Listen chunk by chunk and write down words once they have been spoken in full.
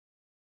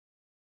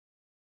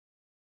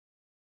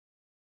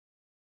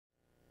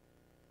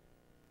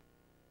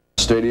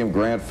Stadium,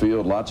 Grant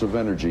Field, lots of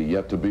energy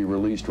yet to be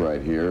released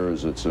right here,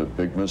 as it's a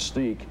big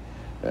mystique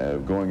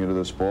going into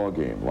this ball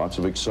game. Lots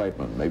of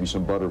excitement, maybe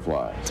some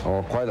butterflies.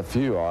 Oh, quite a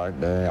few, Art,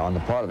 on the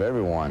part of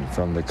everyone,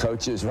 from the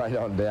coaches right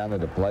on down to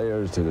the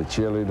players, to the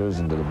cheerleaders,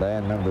 and to the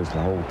band members,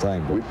 the whole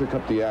thing. We pick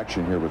up the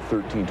action here with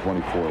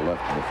 13:24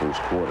 left in the first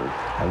quarter.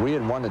 We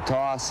had won the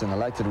toss and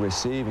elected to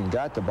receive and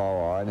got the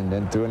ball, Art, and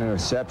then threw an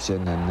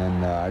interception, and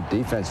then our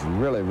defense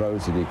really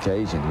rose to the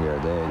occasion here.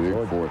 Big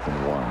 4th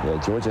and 1.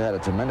 Yeah, Georgia had a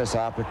tremendous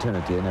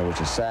opportunity, and there was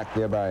a sack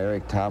there by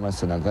Eric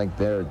Thomas, and I think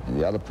the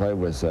other play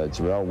was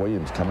Jarrell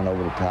Williams coming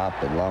over the top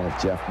along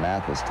with Jeff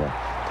Mathis to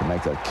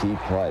make a key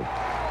play.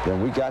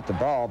 Then we got the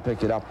ball,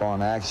 pick it up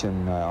on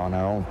action on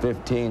our own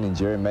 15, and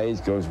Jerry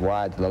Mays goes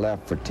wide to the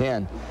left for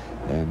 10.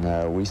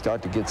 And we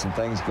start to get some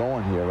things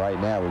going here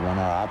right now. We run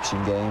our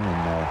option game,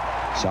 and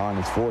Sean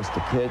is forced to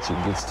pitch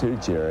and gets to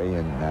Jerry,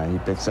 and he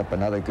picks up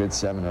another good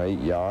 7 or 8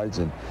 yards.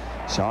 And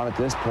Sean, at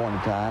this point in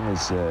time,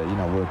 is,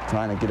 we're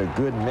trying to get a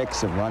good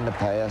mix of run to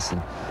pass,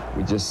 and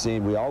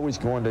we always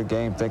go into a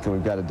game thinking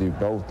we've got to do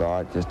both,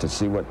 Art, just to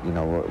see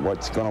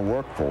what's going to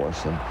work for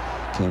us. And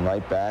came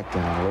right back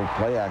and a little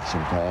play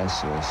action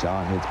pass.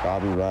 Sean hits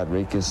Bobby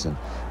Rodriguez, and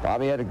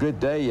Bobby had a good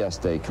day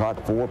yesterday.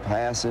 Caught 4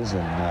 passes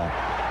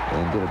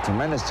and did a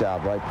tremendous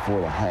job right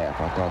before the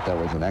half. I thought that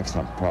was an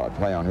excellent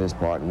play on his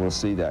part, and we'll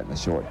see that in a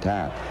short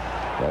time.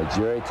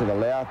 Jerry to the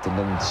left, and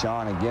then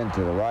Sean again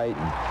to the right,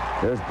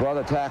 and there's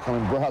brother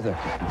tackling brother.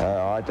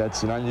 All right,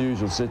 that's an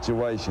unusual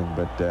situation,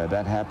 but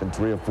that happened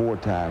 3 or 4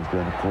 times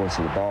during the course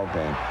of the ball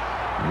game.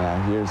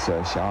 Now here's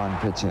Sean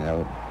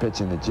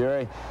pitching to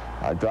Jerry.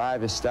 Our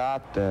drive is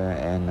stopped,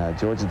 and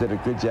Georgia did a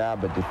good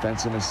job of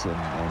defending us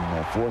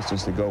and forced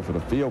us to go for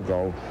the field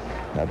goal,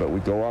 but we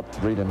go up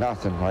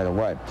 3-0 right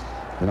away.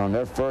 And on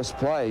their first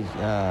play,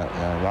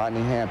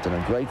 Rodney Hampton,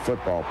 a great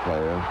football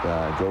player,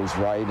 goes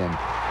right, and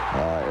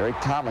Eric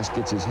Thomas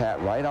gets his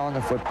hat right on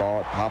the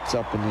football. It pops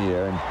up in the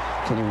air, and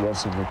Kenny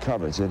Wilson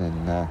recovers it,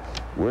 and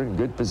we're in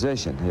good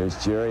position.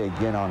 Here's Jerry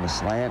again on the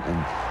slant,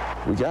 and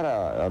we got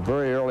a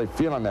very early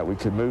feeling that we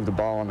could move the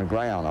ball on the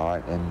ground,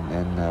 Art,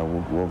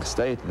 and we'll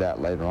stay to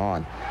that later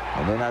on.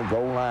 And then our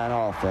goal line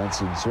offense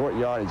and short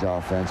yardage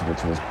offense,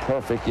 which was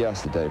perfect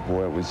yesterday.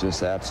 Boy, it was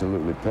just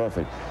absolutely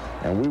perfect.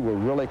 And we were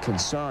really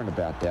concerned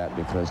about that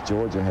because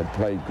Georgia had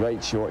played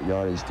great short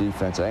yardage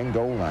defense and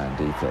goal line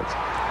defense.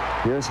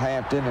 Here's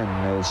Hampton,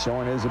 and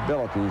showing his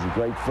ability. He's a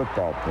great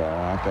football player.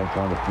 I think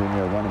one of the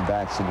premier running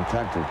backs in the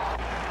country.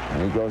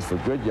 And he goes for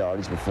good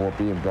yardage before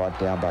being brought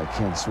down by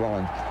Ken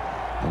Swilling.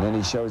 And then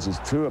he shows his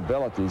true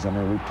abilities. I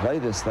mean, we play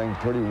this thing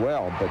pretty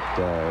well, but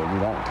we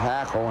don't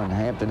tackle, and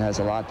Hampton has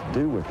a lot to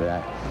do with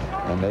that.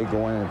 And they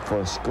go in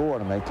for a score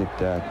to make it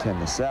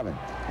 10-7.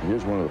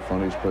 Here's one of the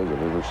funniest plays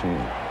I've ever seen.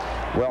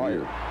 Well,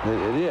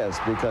 it is,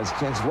 because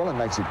Ken Swilling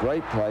makes a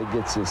great play,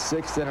 gets his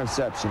 6th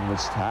interception, which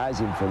ties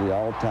him for the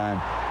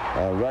all-time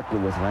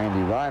record with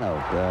Randy Rhino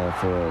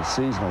for a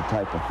seasonal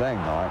type of thing,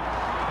 Art.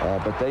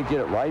 But they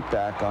get it right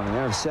back on the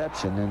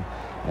interception,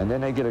 and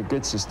then they get a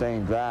good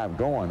sustained drive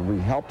going.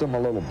 We helped them a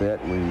little bit.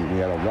 We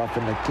had a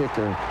roughing the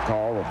kicker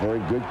call, a very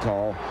good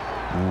call,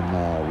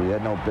 and we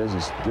had no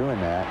business doing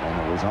that.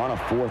 And it was on a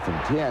 4th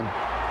and 10,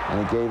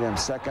 and it gave them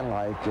second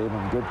life, gave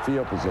them good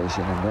field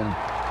position, and then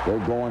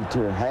they're going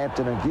to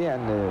Hampton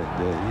again,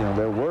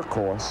 their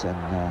workhorse,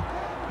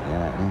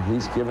 and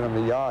he's giving them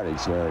the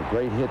yardage.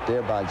 Great hit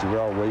there by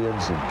Jarrell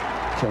Williams, and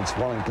Ken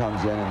Swilling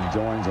comes in and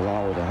joins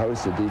along with a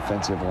host of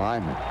defensive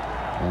linemen.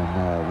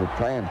 And we're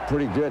playing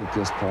pretty good at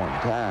this point in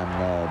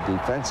time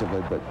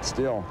defensively, but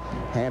still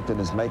Hampton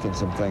is making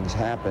some things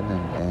happen,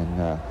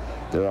 and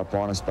they're up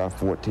on us by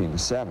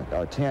 14-7,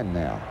 or 10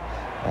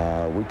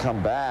 now. We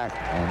come back,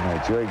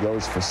 and Jerry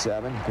goes for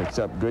 7, picks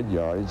up good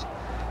yardage.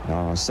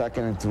 Now on 2nd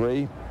and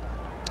 3,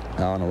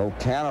 on a little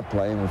counter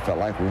play, and we felt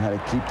like we had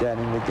to keep that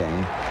in the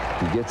game.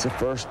 He gets a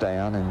first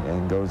down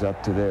and goes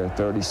up to their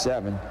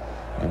 37,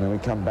 and then we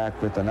come back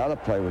with another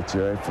play with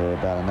Jerry for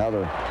about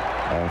another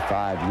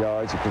 5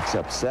 yards. He picks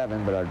up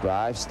 7, but our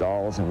drive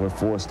stalls, and we're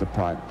forced to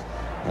punt.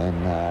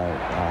 And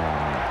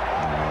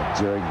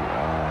Jerry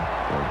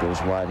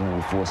goes wide here, and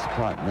we're forced to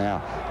punt.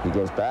 Now he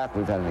goes back.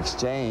 We've had an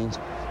exchange.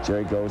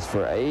 Jerry goes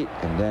for 8,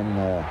 and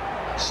then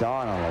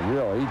Sean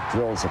he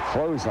drills a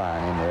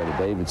clothesline in there to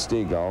David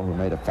Stegall, who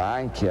made a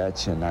fine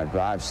catch, and our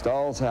drive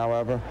stalls,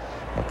 however.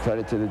 A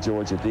credit to the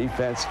Georgia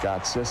defense.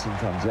 Scott Sisson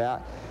comes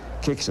out,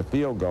 kicks a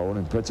field goal,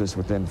 and puts us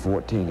within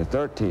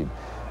 14-13.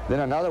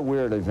 Then another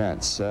weird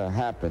events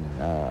happen,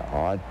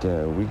 Art.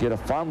 We get a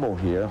fumble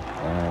here,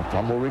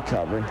 fumble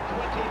recovery,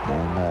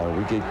 and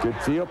we get good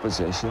field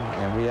position,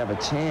 and we have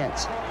a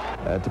chance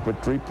to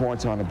put 3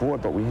 points on the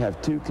board, but we have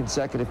 2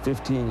 consecutive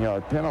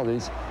 15-yard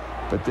penalties.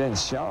 But then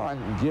Sean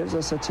gives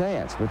us a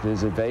chance with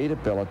his evade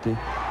ability,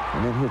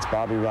 and then hits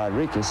Bobby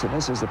Rodriguez. And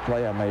this is the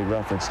play I made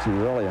reference to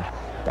earlier.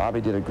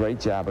 Bobby did a great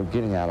job of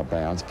getting out of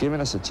bounds,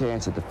 giving us a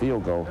chance at the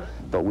field goal,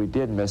 but we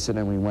did miss it,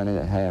 and we went in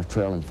at half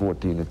trailing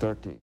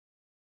 14-13.